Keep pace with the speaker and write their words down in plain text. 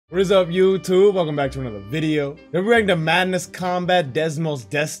What is up, YouTube? Welcome back to another video. Then we're going to Madness Combat Deimos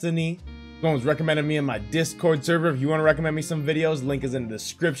Destiny. Someone's recommended me in my Discord server. If you want to recommend me some videos, link is in the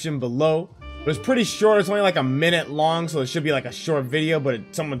description below. But it's pretty short. It's only like a minute long, so it should be like a short video, but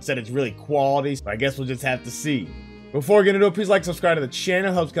someone said it's really quality, so I guess we'll just have to see. Before we get into it, please like, subscribe to the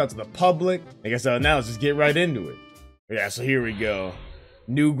channel. Helps get out to the public. I guess now let's just get right into it. Yeah, so here we go.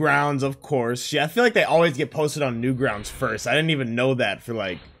 Newgrounds, of course. Shit, I feel like they always get posted on Newgrounds first. I didn't even know that for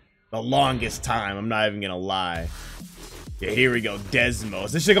like the longest time. I'm not even gonna lie. Yeah, here we go.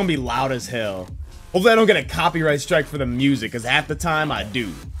 Deimos. This shit gonna be loud as hell. Hopefully I don't get a copyright strike for the music, because half the time I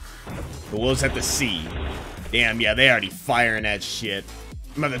do. But we'll just have to see. Damn, yeah, they already firing that shit.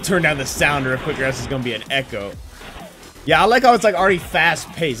 I'm about to turn down the sound real quick, or else it's gonna be an echo. Yeah, I like how it's like already fast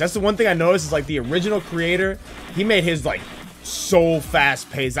paced. That's the one thing I noticed is like the original creator, he made his like so fast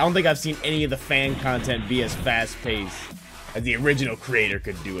paced. I don't think I've seen any of the fan content be as fast paced as the original creator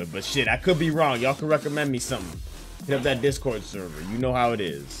could do it. But shit, I could be wrong. Y'all can recommend me something. Hit up that Discord server. You know how it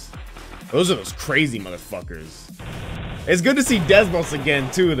is. Those are those crazy motherfuckers. It's good to see Deimos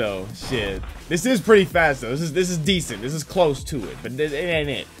again too, though. Shit, this is pretty fast though. This is decent. This is close to it, but it ain't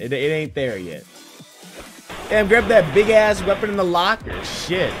it. It ain't there yet. Damn, grab that big ass weapon in the locker.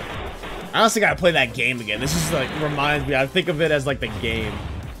 Shit. I honestly gotta play that game again. This just like reminds me. I think of it as like the game.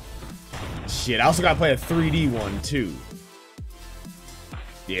 Shit, I also gotta play a 3D one too.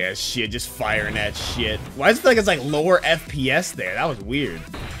 Yeah, shit, just firing that shit. Why does it feel like it's like lower FPS there? That was weird.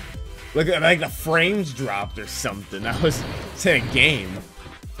 Look at like the frames dropped or something. That was in a game.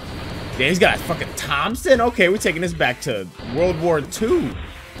 Damn, he's got a fucking Thompson. Okay, we're taking this back to World War II.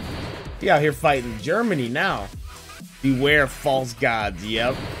 He out here fighting Germany now. Beware false gods.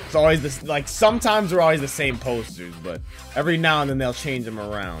 Yep. It's always this. Like sometimes they're always the same posters, but every now and then they'll change them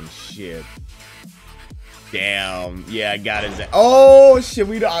around. Shit. Damn. Yeah, I got his. Oh shit.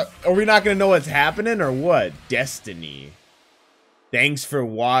 Are we not gonna know what's happening or what? Destiny. Thanks for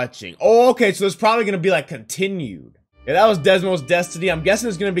watching. Oh, okay. So it's probably gonna be like continued. Yeah, that was Deimos Destiny. I'm guessing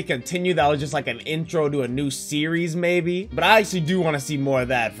it's gonna be continued. That was just like an intro to a new series, maybe. But I actually do want to see more of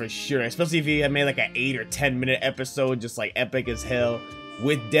that for sure. Especially if he had made like an 8 or 10 minute episode, just like epic as hell.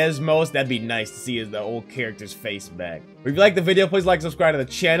 With Deimos, that'd be nice to see the old character's face back. If you like the video, please like, subscribe to the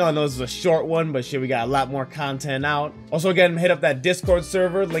channel. I know this is a short one, but shit, we got a lot more content out. Also, again, hit up that Discord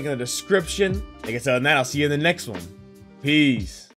server, link in the description. Like I said, other than that, I'll see you in the next one. Peace.